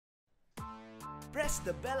press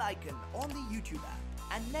the bell icon on the YouTube app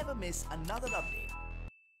and never miss another update.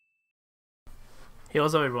 Hey,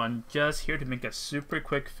 what's up everyone, just here to make a super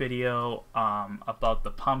quick video about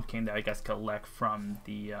the pumpkin that I guys collect from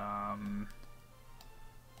the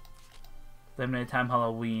limited time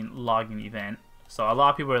Halloween login event. So a lot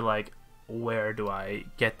of people are like, where do I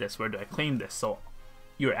get this? Where do I claim this? So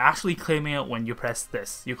you're actually claiming it when you press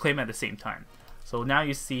this. You claim it at the same time. So now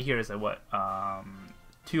you see here is a what?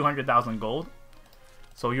 200,000 gold.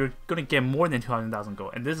 So you're gonna get more than 200,000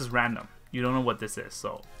 gold, and this is random. You don't know what this is.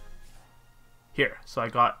 So here, so I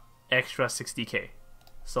got extra 60k.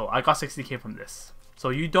 So I got 60k from this. So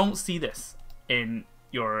you don't see this in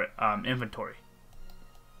your inventory.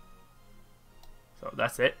 So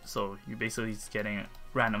that's it. So you're basically just getting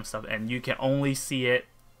random stuff, and you can only see it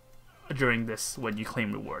during this when you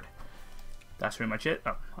claim reward. That's pretty much it.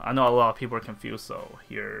 I know a lot of people are confused, so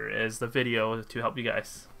here is the video to help you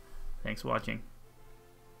guys. Thanks for watching.